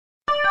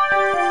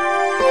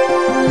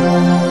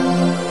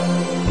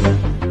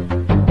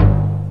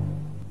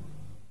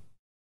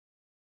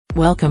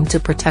Welcome to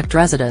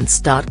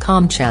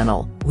ProtectResidence.com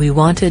channel. We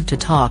wanted to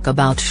talk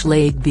about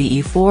Schlage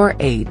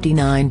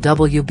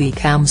BE489WB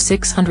Cam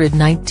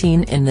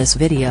 619 in this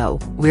video.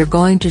 We're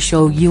going to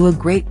show you a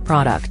great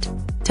product.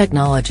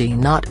 Technology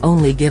not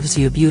only gives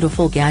you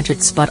beautiful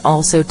gadgets but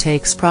also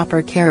takes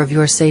proper care of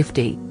your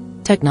safety.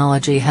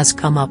 Technology has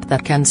come up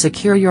that can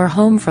secure your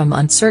home from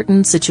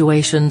uncertain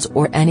situations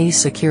or any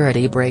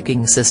security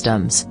breaking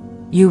systems.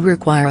 You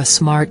require a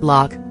smart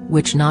lock,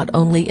 which not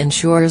only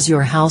ensures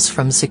your house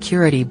from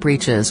security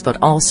breaches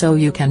but also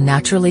you can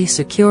naturally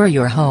secure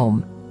your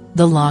home.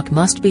 The lock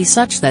must be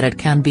such that it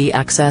can be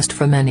accessed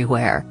from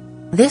anywhere.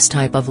 This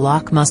type of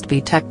lock must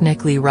be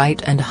technically right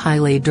and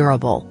highly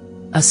durable.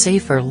 A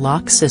safer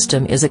lock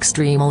system is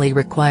extremely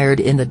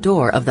required in the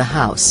door of the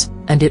house,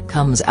 and it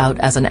comes out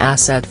as an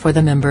asset for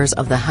the members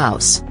of the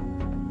house.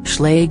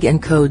 Schlage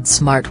Encode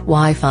Smart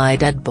Wi-Fi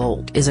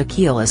Deadbolt is a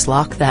keyless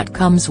lock that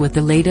comes with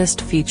the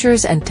latest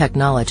features and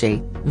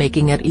technology,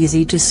 making it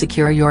easy to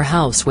secure your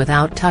house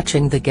without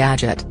touching the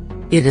gadget.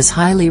 It is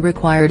highly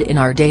required in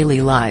our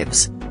daily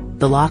lives.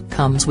 The lock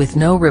comes with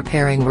no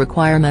repairing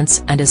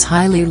requirements and is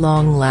highly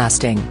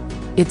long-lasting.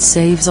 It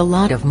saves a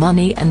lot of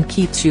money and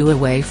keeps you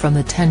away from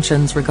the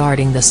tensions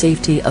regarding the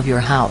safety of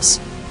your house.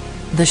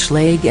 The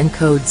Schlage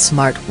Encode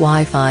Smart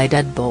Wi-Fi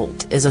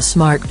Deadbolt is a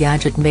smart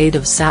gadget made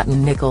of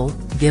satin nickel,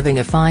 giving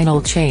a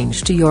final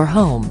change to your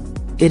home.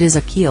 It is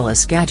a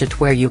keyless gadget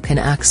where you can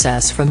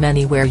access from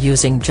anywhere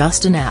using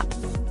just an app.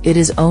 It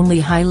is only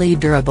highly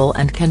durable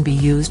and can be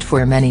used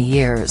for many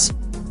years.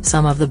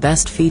 Some of the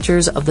best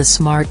features of the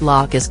smart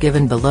lock is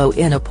given below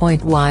in a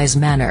point-wise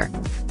manner.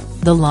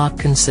 The lock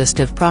consists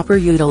of proper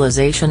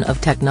utilization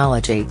of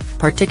technology,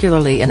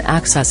 particularly in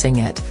accessing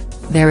it.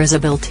 There is a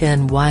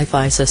built-in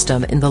Wi-Fi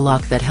system in the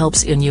lock that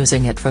helps in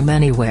using it from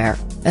anywhere,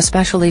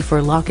 especially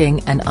for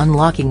locking and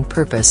unlocking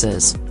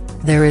purposes.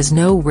 There is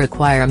no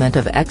requirement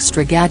of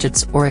extra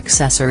gadgets or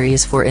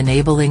accessories for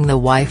enabling the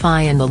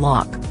Wi-Fi in the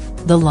lock.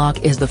 The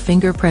lock is the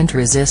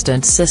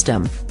fingerprint-resistant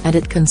system, and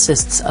it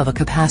consists of a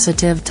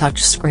capacitive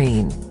touch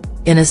screen.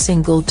 In a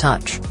single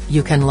touch,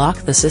 you can lock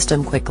the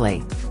system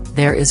quickly.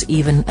 There is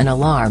even an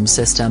alarm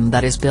system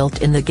that is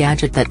built in the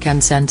gadget that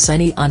can sense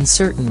any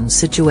uncertain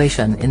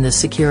situation in the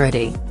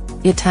security.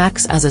 It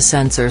acts as a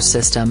sensor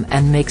system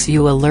and makes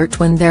you alert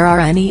when there are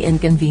any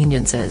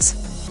inconveniences.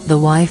 The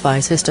Wi-Fi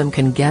system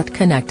can get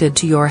connected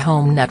to your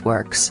home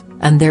networks,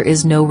 and there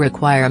is no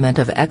requirement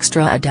of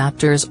extra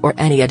adapters or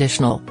any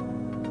additional.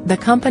 The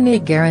company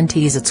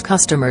guarantees its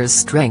customers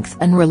strength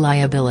and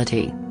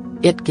reliability.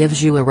 It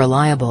gives you a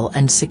reliable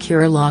and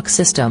secure lock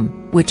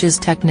system, which is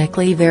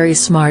technically very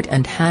smart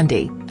and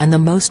handy, and the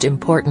most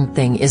important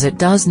thing is it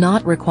does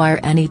not require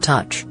any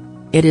touch.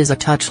 It is a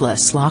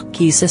touchless lock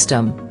key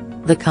system.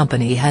 The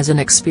company has an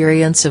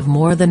experience of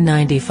more than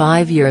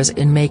 95 years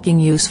in making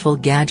useful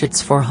gadgets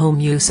for home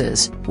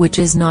uses, which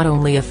is not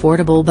only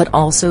affordable but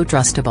also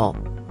trustable.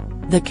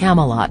 The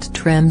Camelot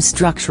trim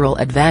structural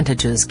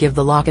advantages give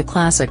the lock a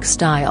classic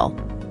style.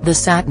 The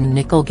satin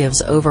nickel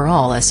gives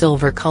overall a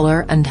silver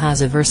color and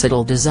has a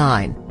versatile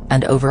design,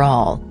 and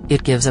overall,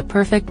 it gives a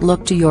perfect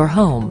look to your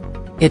home.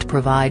 It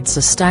provides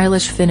a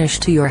stylish finish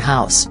to your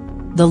house.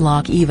 The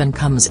lock even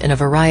comes in a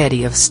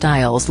variety of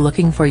styles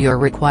looking for your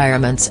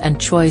requirements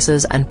and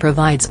choices and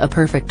provides a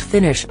perfect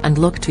finish and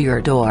look to your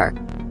door.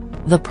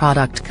 The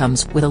product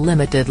comes with a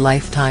limited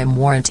lifetime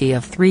warranty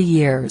of 3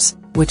 years,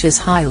 which is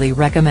highly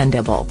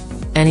recommendable.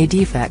 Any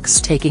defects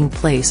taking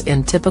place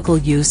in typical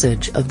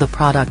usage of the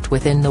product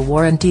within the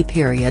warranty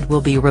period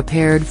will be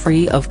repaired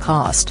free of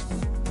cost.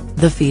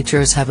 The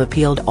features have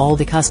appealed all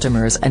the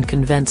customers and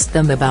convinced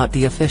them about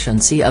the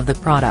efficiency of the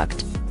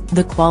product.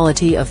 The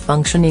quality of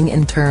functioning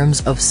in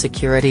terms of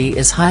security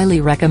is highly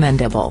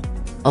recommendable.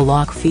 A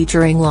lock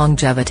featuring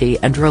longevity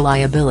and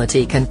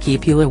reliability can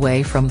keep you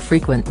away from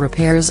frequent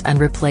repairs and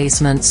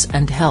replacements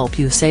and help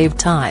you save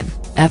time,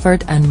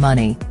 effort and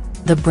money.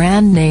 The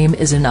brand name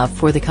is enough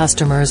for the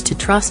customers to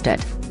trust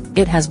it.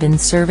 It has been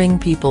serving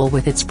people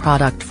with its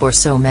product for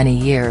so many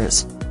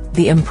years.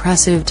 The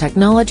impressive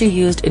technology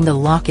used in the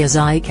lock is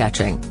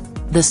eye-catching.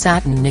 The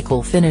satin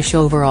nickel finish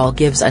overall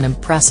gives an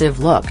impressive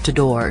look to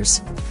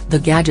doors. The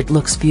gadget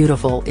looks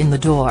beautiful in the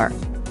door.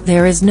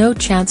 There is no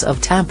chance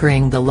of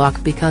tampering the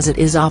lock because it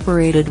is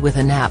operated with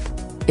an app.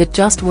 It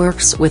just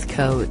works with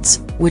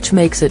codes, which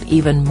makes it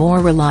even more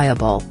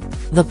reliable.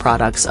 The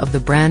products of the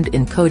brand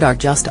Encode are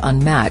just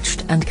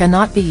unmatched and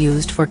cannot be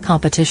used for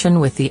competition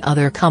with the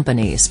other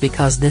companies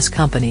because this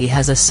company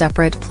has a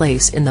separate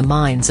place in the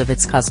minds of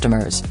its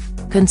customers.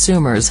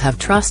 Consumers have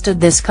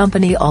trusted this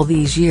company all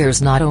these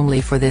years not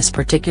only for this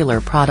particular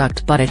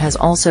product but it has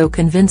also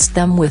convinced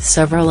them with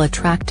several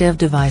attractive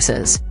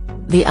devices.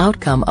 The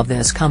outcome of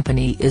this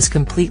company is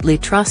completely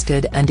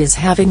trusted and is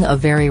having a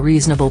very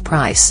reasonable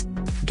price.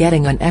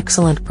 Getting an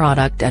excellent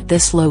product at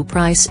this low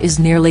price is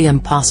nearly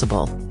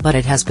impossible, but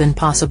it has been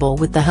possible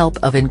with the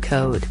help of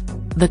Encode.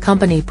 The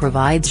company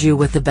provides you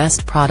with the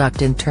best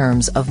product in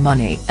terms of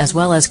money as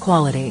well as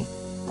quality.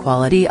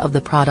 Quality of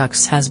the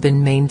products has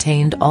been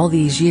maintained all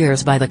these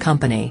years by the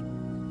company.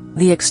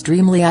 The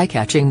extremely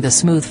eye-catching the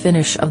smooth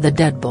finish of the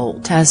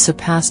Deadbolt has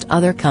surpassed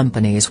other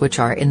companies which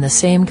are in the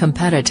same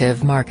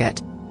competitive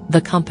market.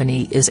 The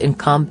company is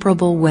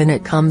incomparable when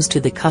it comes to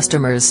the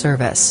customer's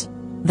service.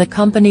 The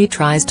company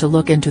tries to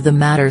look into the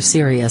matter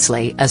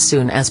seriously as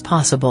soon as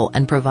possible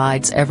and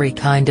provides every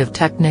kind of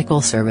technical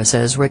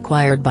services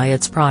required by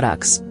its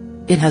products.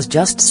 It has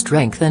just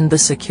strengthened the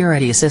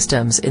security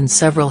systems in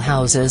several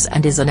houses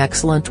and is an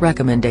excellent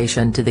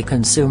recommendation to the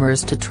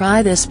consumers to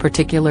try this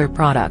particular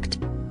product.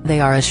 They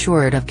are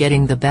assured of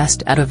getting the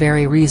best at a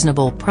very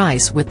reasonable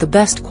price with the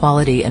best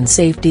quality and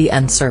safety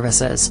and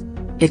services.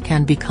 It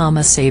can become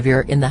a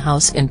savior in the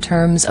house in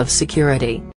terms of security.